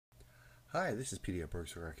Hi, this is PD at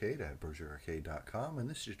BurgZerg Arcade at BurgZergArcade.com, and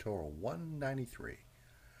this is tutorial 193.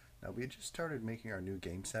 Now, we had just started making our new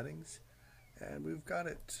game settings, and we've got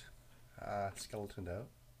it skeletoned out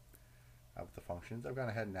with the functions. I've gone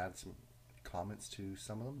ahead and added some comments to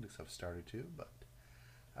some of them because I've started to, but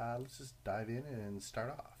let's just dive in and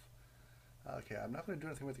start off. Okay, I'm not going to do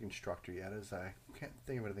anything with the constructor yet, as I can't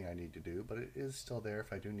think of anything I need to do, but it is still there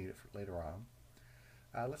if I do need it for later on.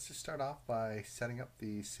 Let's just start off by setting up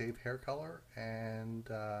the save hair color and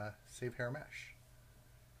save hair mesh.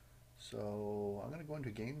 So I'm going to go into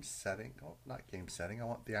game setting, not game setting, I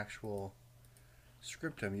want the actual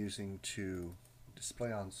script I'm using to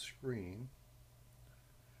display on screen.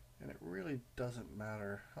 And it really doesn't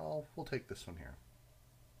matter. We'll take this one here.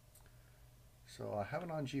 So I have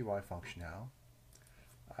an on-GUI function now.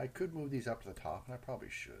 I could move these up to the top, and I probably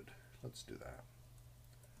should. Let's do that.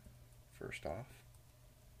 First off,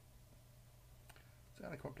 it's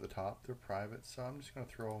going to come up to the top. They're private, so I'm just going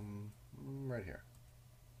to throw them right here.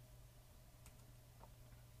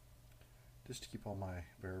 Just to keep all my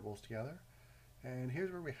variables together. And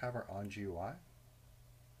here's where we have our on-GUI.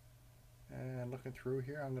 And looking through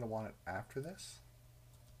here, I'm going to want it after this.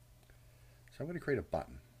 So I'm going to create a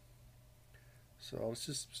button. So let's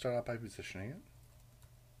just start out by positioning it.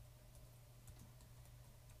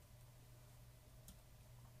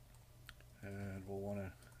 And we'll want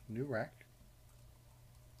a new rec.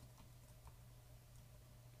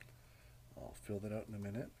 I'll fill that out in a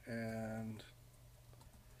minute, and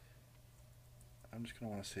I'm just going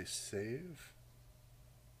to want to say save.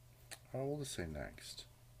 We'll just say next,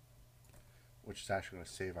 which is actually going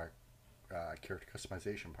to save our character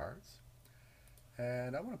customization parts.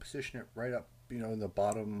 And I want to position it right up, in the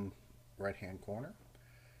bottom right-hand corner.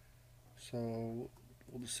 So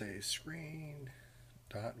we'll just say screen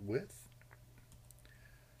dot width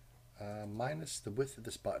minus the width of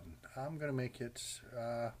this button. I'm going to make it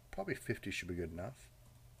probably 50 should be good enough.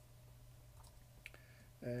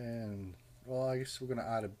 And well, I guess we're going to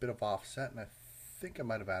add a bit of offset, and I think I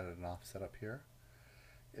might have added an offset up here.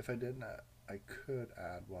 If I didn't, I could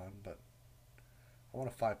add one, but I want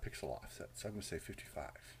a 5 pixel offset, so I'm going to say 55.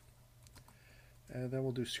 And then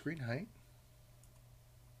we'll do screen height.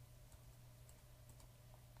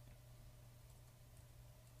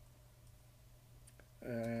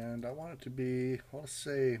 And I want it to be, well, let's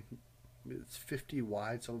say it's 50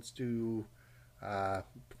 wide, so let's do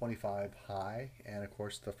 25 high, and of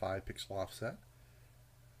course the 5 pixel offset.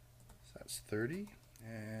 So that's 30,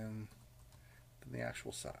 and then the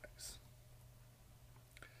actual size.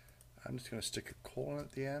 I'm just going to stick a colon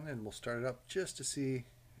at the end, and we'll start it up just to see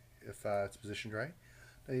if it's positioned right.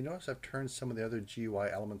 Now you notice I've turned some of the other GUI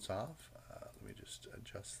elements off. Let me just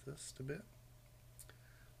adjust this a bit.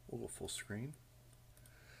 We'll go full screen.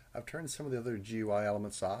 I've turned some of the other GUI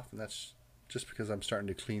elements off, and that's just because I'm starting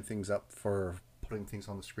to clean things up for putting things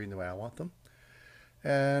on the screen the way I want them.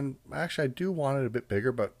 And actually I do want it a bit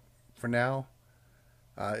bigger, but for now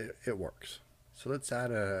it works. So let's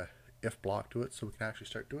add a if block to it so we can actually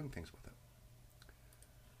start doing things with it.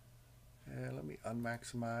 And let me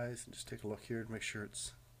unmaximize and just take a look here to make sure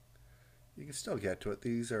you can still get to it.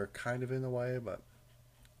 These are kind of in the way, but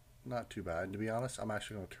not too bad. And to be honest, I'm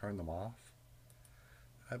actually going to turn them off.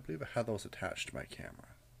 I believe I had those attached to my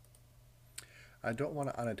camera. I don't want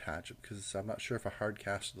to unattach it because I'm not sure if I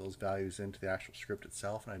hardcasted those values into the actual script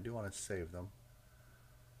itself, and I do want to save them.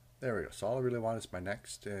 There we go. So all I really want is my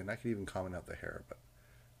next, and I can even comment out the hair, but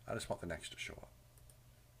I just want the next to show up.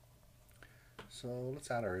 So let's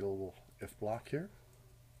add our little if block here.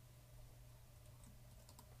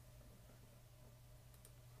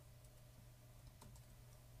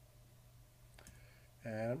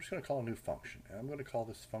 And I'm just going to call a new function. And I'm going to call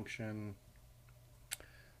this function,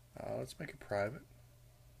 let's make it private.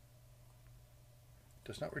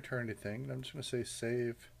 Does not return anything. And I'm just going to say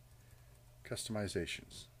save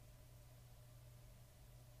customizations.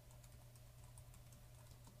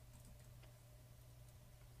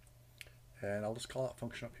 And I'll just call that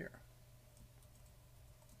function up here.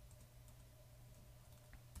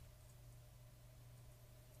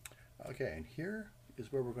 Okay, and here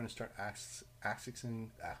is where we're going to start accessing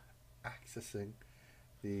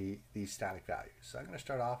the static values. So I'm going to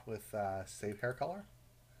start off with save hair color.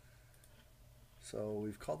 So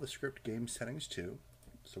we've called the script game settings 2.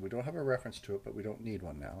 So we don't have a reference to it, but we don't need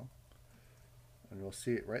one now. And we'll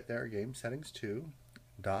see it right there, game settings 2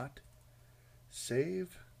 dot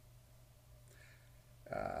save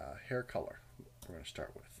hair color we're going to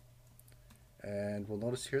start with. And we'll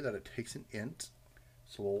notice here that it takes an int.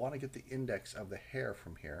 So we'll want to get the index of the hair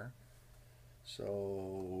from here.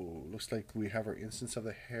 So looks like we have our instance of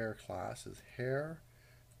the hair class as hair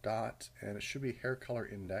dot, and it should be hair color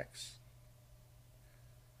index,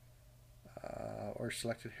 or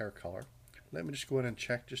selected hair color. Let me just go in and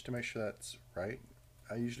check just to make sure that's right.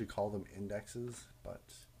 I usually call them indexes, but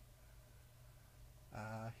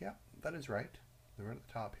yeah, that is right. They're right at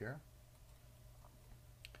the top here.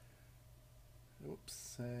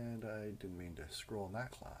 Oops, and I didn't mean to scroll in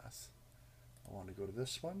that class. I want to go to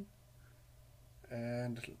this one,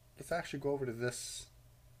 and let's actually go over to this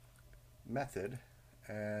method,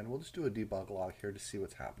 and we'll just do a debug log here to see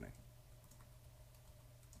what's happening.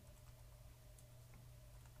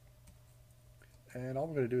 And all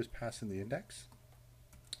we're going to do is pass in the index,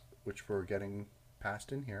 which we're getting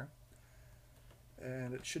passed in here,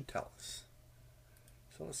 and it should tell us.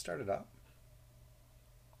 So let's start it up.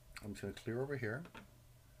 I'm just going to clear over here,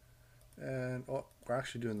 and oh, we're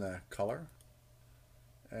actually doing the color,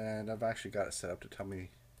 and I've actually got it set up to tell me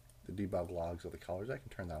the debug logs of the colors. I can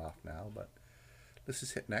turn that off now, but let's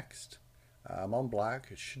just hit next. I'm on black.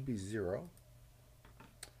 It should be 0.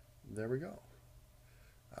 There we go.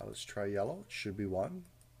 Let's try yellow. It should be 1.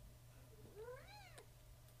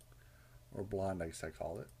 Or blonde, I guess I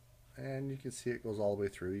call it. And you can see it goes all the way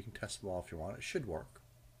through. You can test them all if you want. It should work.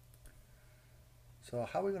 So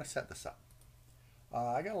how are we going to set this up?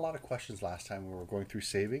 I got a lot of questions last time when we were going through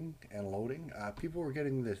saving and loading. People were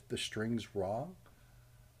getting the strings wrong.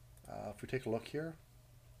 If we take a look here,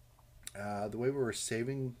 the way we were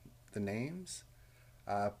saving the names,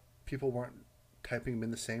 people weren't typing them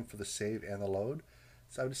in the same for the save and the load.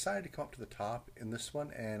 So I decided to come up to the top in this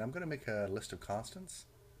one, and I'm going to make a list of constants,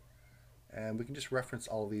 and we can just reference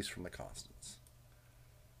all of these from the constants.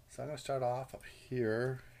 So I'm going to start off up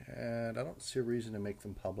here, and I don't see a reason to make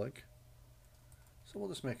them public, so we'll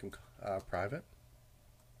just make them private,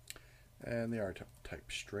 and they are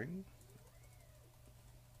type string,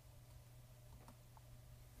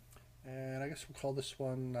 and I guess we'll call this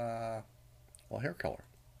one well, hair color.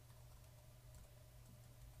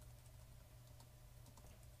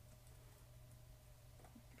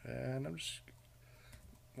 And I'm just,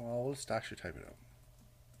 well, let's actually type it out.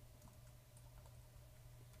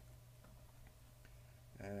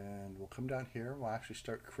 And we'll come down here, we'll actually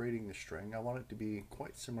start creating the string. I want it to be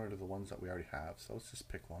quite similar to the ones that we already have, so let's just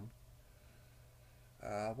pick one.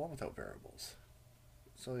 One without variables.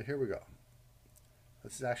 So here we go.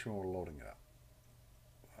 This is actually when we're loading it up.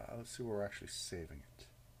 Let's see where we're actually saving it.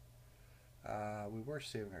 We were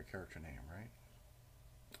saving our character name, right?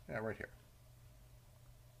 Yeah, right here.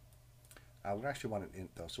 We actually want an int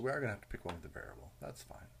though, so we are going to have to pick one with the variable. That's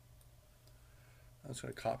fine. I'm just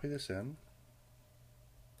going to copy this in.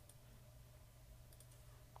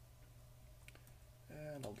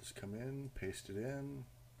 And I'll just come in, paste it in,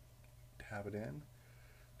 tab it in.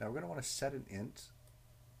 Now we're going to want to set an int,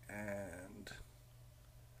 and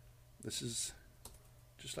this is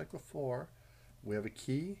just like before. We have a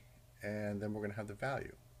key, and then we're going to have the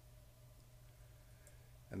value.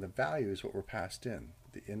 And the value is what we're passed in.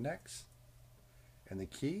 The index and the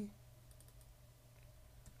key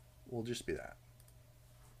will just be that.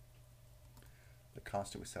 The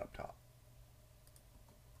constant we set up top.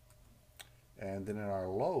 And then in our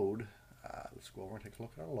load, let's go over and take a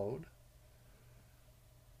look at our load.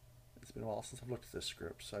 It's been a while since I've looked at this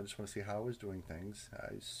script, so I just want to see how I was doing things.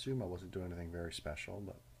 I assume I wasn't doing anything very special,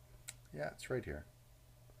 but yeah, it's right here.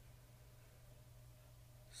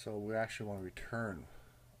 So we actually want to return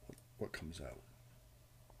what comes out.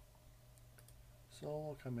 So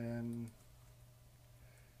we'll come in,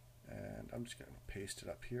 and I'm just going to paste it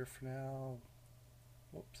up here for now.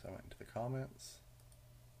 Whoops, I went into the comments.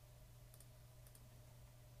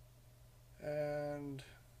 And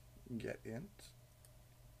get int.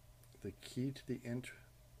 The key to the int,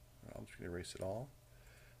 well, I'm just going to erase it all.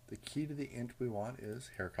 The key to the int we want is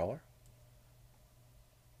hair color.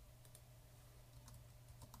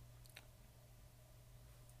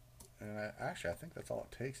 And I think that's all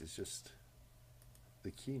it takes is just the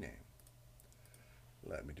key name.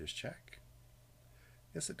 Let me just check.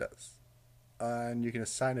 Yes, it does. And you can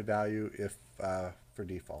assign a value if for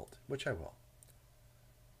default, which I will.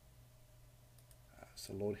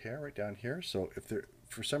 So load hair right down here. So if there,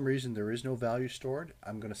 for some reason there is no value stored,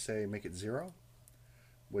 I'm going to say make it 0,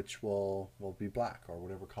 which will be black, or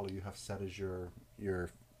whatever color you have set as your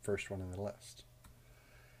first one in the list.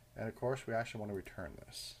 And of course we actually want to return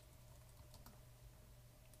this.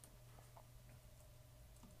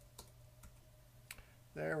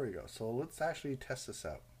 There we go. So let's actually test this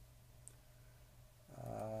out.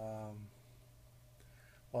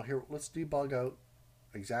 Well, here, let's debug out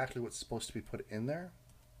exactly what's supposed to be put in there.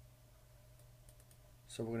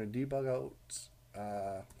 So we're going to debug out,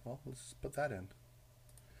 well, let's put that in.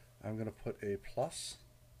 I'm going to put a plus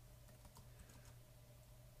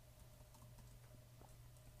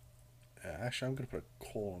Actually, I'm going to put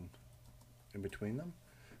a colon in between them.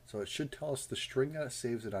 So it should tell us the string that it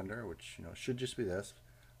saves it under, which should just be this,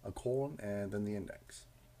 a colon, and then the index.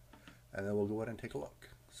 And then we'll go ahead and take a look.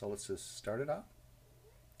 So let's just start it up.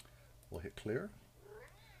 We'll hit clear.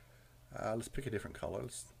 Let's pick a different color.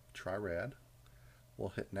 Let's try red. We'll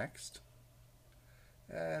hit next.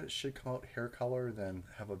 And it should come out hair color, then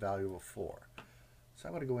have a value of 4. So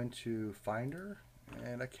I'm going to go into Finder,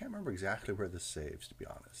 and I can't remember exactly where this saves, to be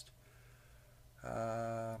honest.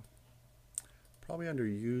 Probably under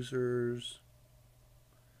Users,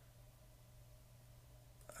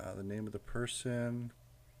 the name of the person,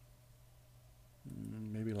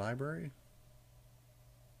 maybe Library,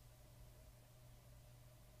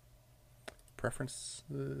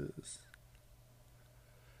 Preferences.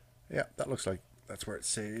 Yeah, that looks like that's where it's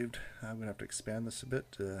saved. I'm going to have to expand this a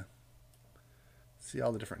bit to see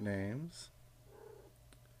all the different names.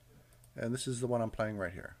 And this is the one I'm playing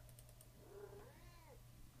right here.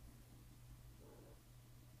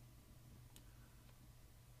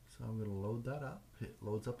 So I'm going to load that up. It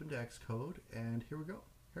loads up into Xcode, and here we go.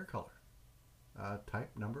 Hair color.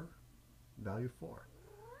 Type, number, value 4.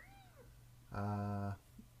 I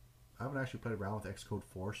haven't actually played around with Xcode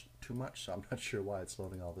 4 too much, so I'm not sure why it's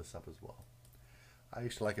loading all this up as well. I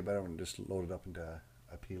used to like it better when it just loaded up into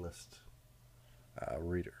a plist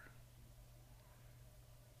reader.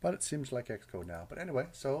 But it seems like Xcode now. But anyway,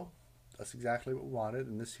 so that's exactly what we wanted,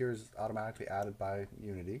 and this here is automatically added by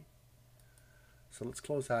Unity. So let's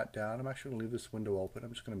close that down. I'm actually going to leave this window open.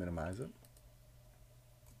 I'm just going to minimize it.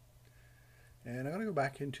 And I'm going to go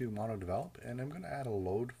back into MonoDevelop, and I'm going to add a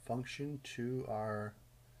load function to our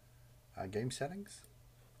game settings.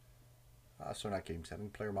 So not game setting,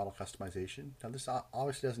 player model customization. Now this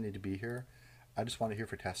obviously doesn't need to be here. I just want it here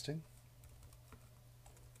for testing.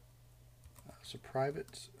 So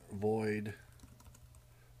private void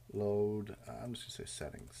load, I'm just going to say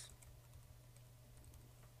settings.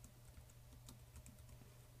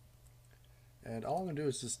 And all I'm going to do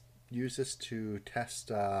is just use this to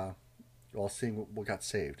test, well, seeing what got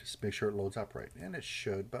saved. Just make sure it loads up right. And it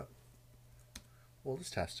should, but we'll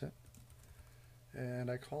just test it.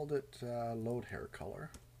 And I called it load hair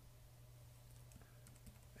color.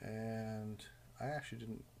 And I actually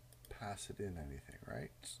didn't pass it in anything,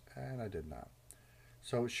 right? And I did not.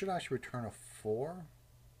 So it should actually return a 4,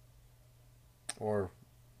 or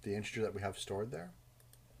the integer that we have stored there.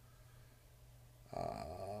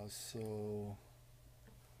 So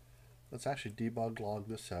let's actually debug log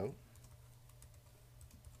this out.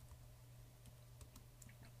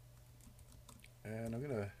 And I'm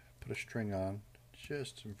going to put a string on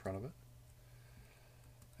just in front of it.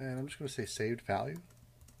 And I'm just going to say saved value.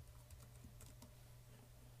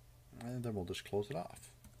 And then we'll just close it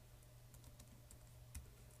off.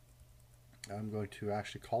 I'm going to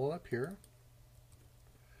actually call it up here.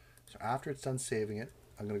 So after it's done saving it,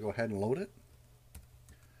 I'm going to go ahead and load it.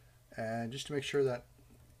 And just to make sure that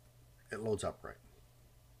it loads up right.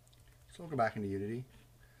 So we'll go back into Unity.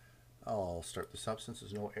 I'll start this up since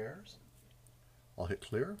there's no errors. I'll hit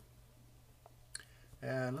clear.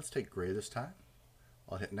 And let's take gray this time.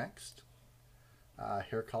 I'll hit next.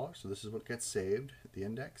 Hair color, so this is what gets saved, the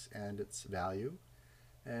index and its value.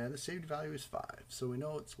 And the saved value is 5, so we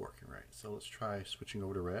know it's working right. So let's try switching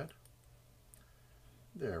over to red.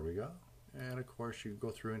 There we go. And of course you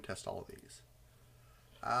go through and test all of these.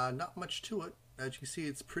 Not much to it. As you can see,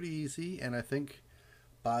 it's pretty easy, and I think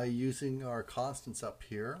by using our constants up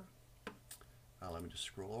here, let me just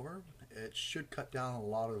scroll over, it should cut down a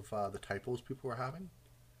lot of the typos people are having.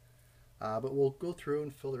 But we'll go through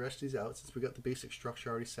and fill the rest of these out. Since we got the basic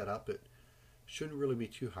structure already set up, it shouldn't really be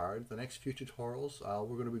too hard. The next few tutorials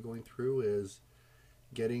we're going to be going through is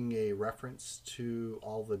getting a reference to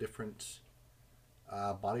all the different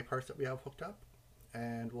body parts that we have hooked up,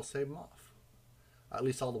 and we'll save them off. At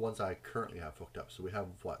least all the ones I currently have hooked up. So we have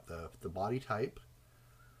what, the body type,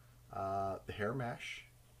 the hair mesh,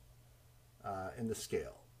 and the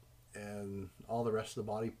scale, and all the rest of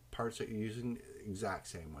the body parts that you're using exact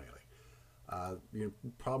same way. You're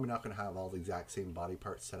probably not going to have all the exact same body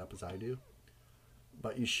parts set up as I do,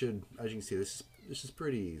 but you should. As you can see, this is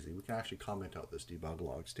pretty easy. We can actually comment out this debug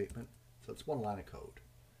log statement, so it's one line of code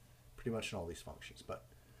pretty much in all these functions. But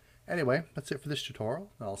anyway, that's it for this tutorial,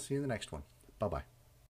 and I'll see you in the next one. Bye bye.